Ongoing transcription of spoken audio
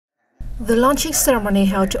The launching ceremony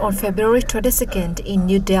held on February 22nd in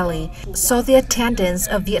New Delhi saw the attendance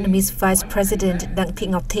of Vietnamese Vice President Đặng Thị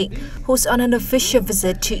Ngọc Thịnh, who's on an official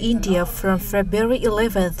visit to India from February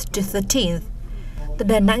 11th to 13th. The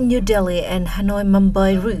Da Nang-New Delhi and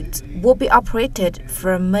Hanoi-Mumbai routes will be operated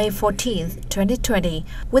from May 14th, 2020,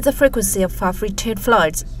 with a frequency of 5 return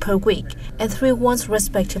flights per week and 3 ones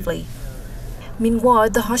respectively. Meanwhile,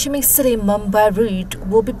 the Chi Minh City-Mumbai route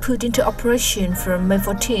will be put into operation from May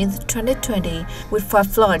 14th, 2020, with 5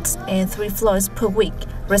 flights and 3 flights per week,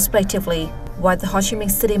 respectively, while the Chi Minh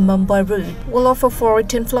City-Mumbai route will offer 4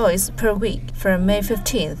 return flights per week from May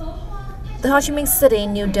 15th. The Chi Minh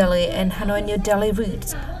City-New Delhi and Hanoi-New Delhi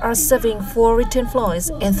routes are serving 4 return flights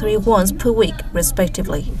and 3 ones per week,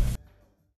 respectively.